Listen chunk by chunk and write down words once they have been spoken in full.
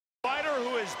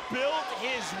has built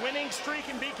his winning streak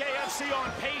in BKFC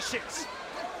on patience.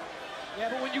 Yeah,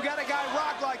 but when you got a guy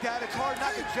rock like that, it's hard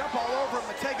not to jump all over him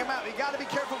and take him out. You got to be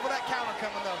careful for that counter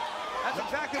coming, though. That's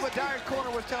exactly what Dyer's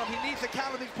corner was telling him. He needs to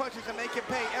counter these punches and make him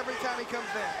pay every time he comes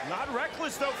in. Not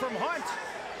reckless, though, from Hunt.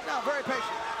 No, very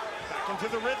patient. Back into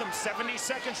the rhythm. 70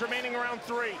 seconds remaining around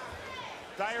 3.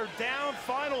 Dyer down,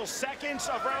 final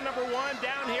seconds of round number 1.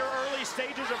 Down here, early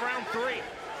stages of round 3.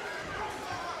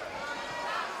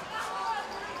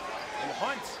 And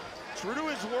Hunt, true to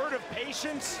his word of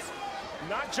patience,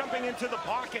 not jumping into the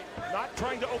pocket, not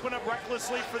trying to open up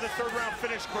recklessly for the third round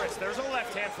finish, Chris. There's a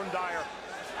left hand from Dyer.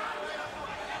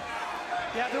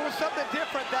 Yeah, there was something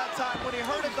different that time. When he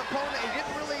hurt his opponent,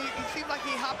 he seemed like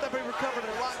he hopped up and recovered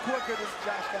a lot quicker than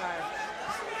Josh Dyer.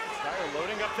 Dyer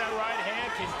loading up that right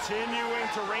hand, continuing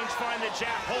to range find the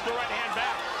jab. Hold the right hand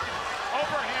back.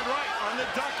 Overhand right on the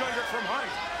duck under from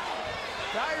Hunt.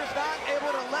 Dyer's not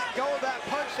able to let go of that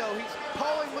punch, though. He's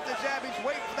pulling with the jab. He's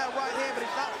waiting for that right hand, but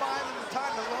he's not finding the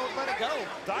time to let it go.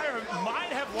 Dyer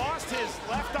might have lost his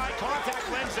left eye contact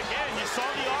lens again. You saw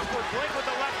the awkward blink with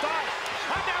the left eye.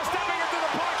 Hunt now stepping into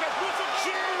the pocket with a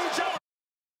huge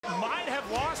might have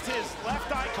lost his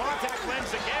left eye contact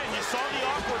lens again. You saw the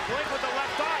awkward blink with the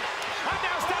left eye. Hunt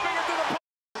now stepping into the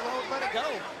pocket. Let it go.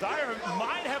 Dyer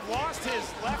might have lost his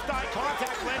left eye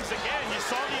contact lens again. You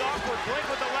saw the awkward blink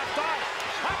with the left eye.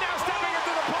 Hunt now stepping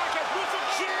into the pocket with a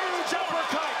huge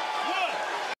uppercut. What?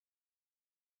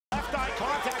 Left eye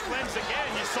contact lens again.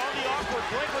 You saw the awkward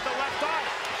blink with the left eye.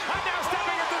 Hunt now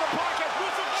stepping into the pocket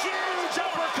with a huge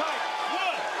uppercut.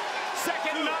 What?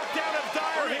 Second knockdown of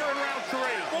Dyer here in round 3.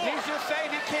 He's just saying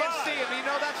he can't see him. You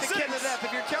know that's the kid to death. If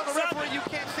you're telling the referee you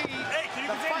can't see,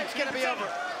 the fight's going to be over.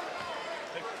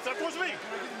 Step towards me.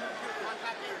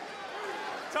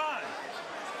 Time.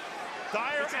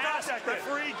 Dyer asked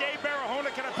referee Gabe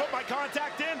Barahona, can I put my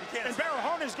contact in? And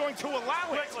Barahona is going to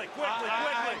allow it. Quickly.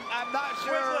 I'm not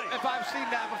sure if I've seen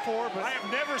that before, but I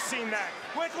have never seen that.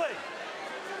 Quickly.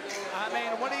 I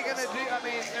mean, what are you going to do? I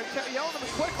mean, they're yelling at me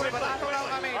quickly, but I don't know.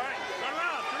 I mean, all right,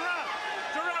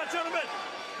 turn around, gentlemen.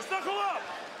 Let's knuckle up.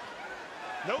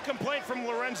 No complaint from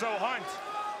Lorenzo Hunt.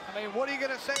 I mean, what are you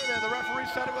going to say there? The referee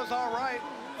said it was all right.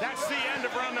 That's the end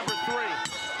of round number 3.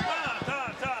 Time.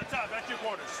 Back to your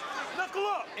quarters. Knuckle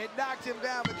up. It knocked him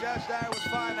down, but Josh Dyer was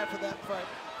fine after that fight.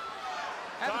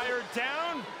 Dyer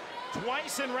down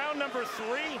twice in round number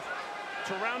 3.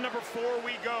 To round number 4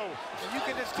 we go. And you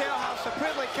can just tell how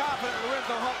supremely confident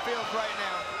Lorenzo Hunt feels right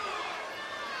now.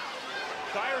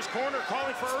 Dyer's corner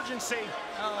calling for urgency.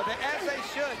 As they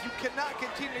should. You cannot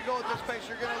continue to go at this pace.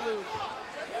 You're going to lose.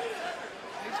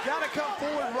 He's got to come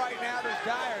forward right now. There's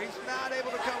Dyer. He's not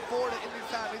able to come forward at any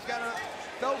time. He's got to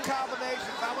throw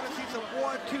combinations. I want to see some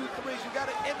 1, 2, 3s. You got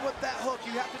to end with that hook.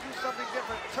 You have to do something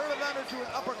different. Turn it under to an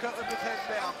uppercut with his head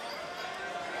down.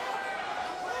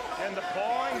 And the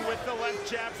pawing with the left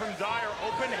jab from Dyer,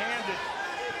 open-handed.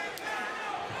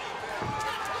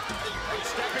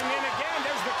 Stepping in again,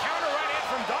 there's the counter right hand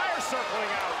from Dyer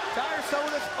circling out. Dyer throwing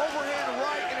this overhand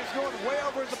right, and it's going way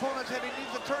over his opponent's head. He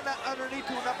needs to turn that underneath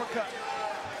to an uppercut.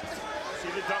 See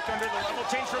the duck under the level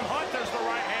change from Hunt, there's the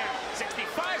right hand. 65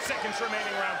 seconds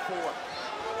remaining, round 4.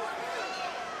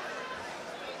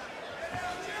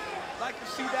 Like to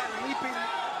see that leaping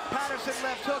Patterson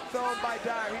left hook thrown by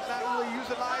Dyer. He's not really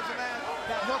utilizing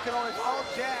that hook at all. It's all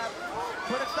jab,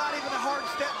 but it's not even a hard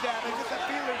step jab. It's just a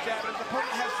feeler jab. His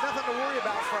opponent has nothing to worry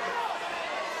about from it.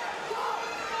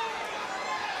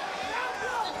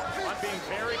 I'm being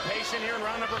very patient here in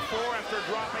round number 4 after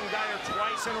dropping Dyer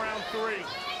twice in round 3.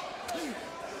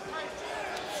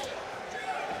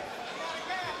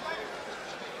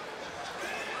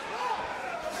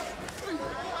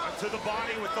 To the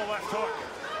body with the left hook.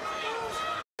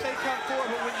 They come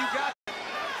forward, but when you got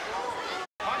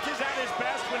Hunt is at his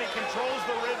best when he controls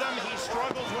the rhythm. He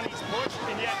struggles when he's pushed,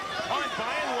 and yet Hunt, by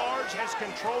and large, has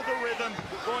controlled the rhythm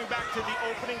going back to the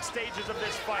opening stages of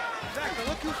this fight. Exactly.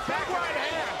 Look who's back. Right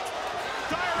hand.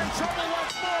 Dyer in trouble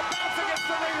once more. Bounce against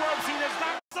the ring ropes. He does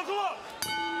not knuckle up.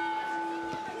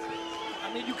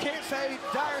 I mean, you can't say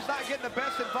Dyer's not getting the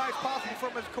best advice possible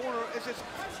from his corner. It's just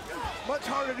much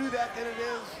harder to do that than it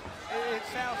is. It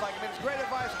sounds like. I mean, it's great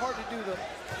advice, hard to do though.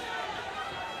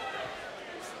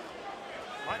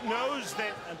 Hunt knows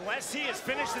that unless he is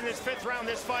finished in this 5th round,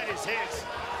 this fight is his.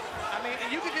 I mean,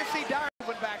 and you can just see Dyer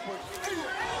moving backwards.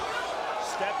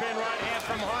 Step in right hand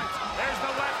from Hunt. There's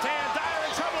the left hand. Dyer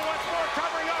in trouble once more,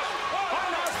 covering up.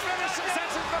 Hunt has finished and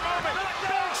senses the moment.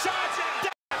 Big shots.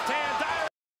 Left hand.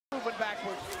 Dyer moving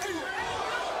backwards.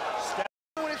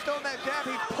 When he's throwing that jab,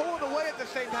 he's pulling away at the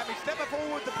same time. He's stepping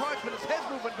forward with the punch, but his head's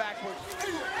moving backwards.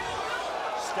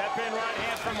 Step in right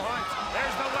hand from Hunt.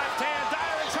 There's the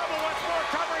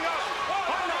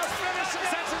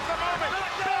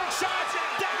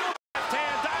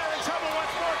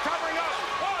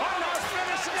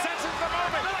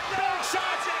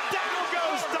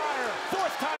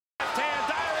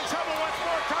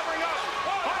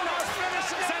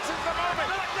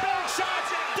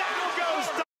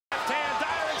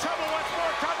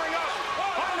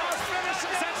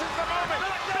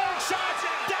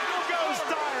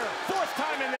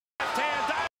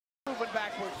moving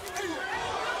backwards.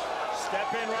 Step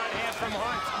in right hand from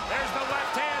Hunt. There's the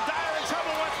left hand. Dyer in trouble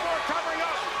once more, covering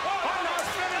up. Hunt now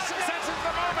finishes, senses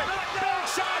the moment. Big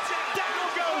shots. Down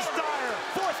goes Dyer.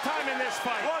 Fourth time in this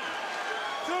fight. 1,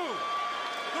 2,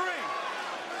 3,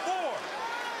 4,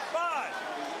 5,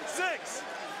 6,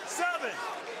 7,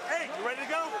 8. You ready to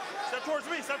go? Step towards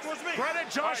me. Step towards me. Credit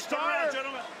Josh Dyer, Dyer.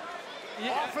 gentlemen.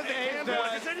 Off of the hand.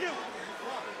 Continue.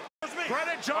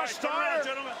 Credit Josh Dyer.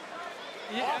 Gentlemen.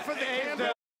 Off of the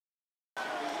hand.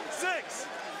 6,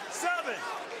 7,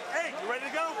 8. You ready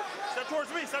to go? Step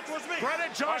towards me. Step towards me.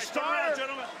 Credit Josh Dyer.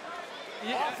 Gentlemen.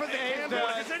 Off of the hand.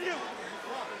 Continue.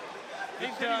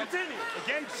 Continue.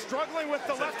 Again, struggling with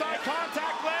the left eye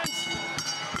contact lens.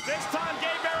 This time,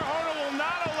 Gabe Barahona will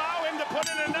not allow him to put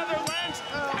in another lens.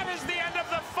 That is the end of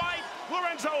the fight.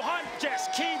 Lorenzo Hunt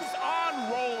just keeps on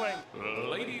rolling.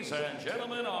 Ladies and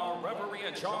gentlemen, our referee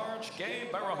in charge,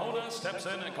 Gabe Barahona, steps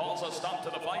in and calls a stop to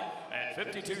the fight at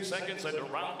 52 seconds into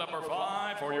round number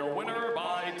 5 for your winner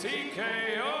by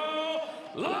TKO,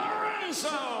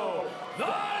 Lorenzo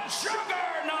the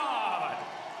Juggernaut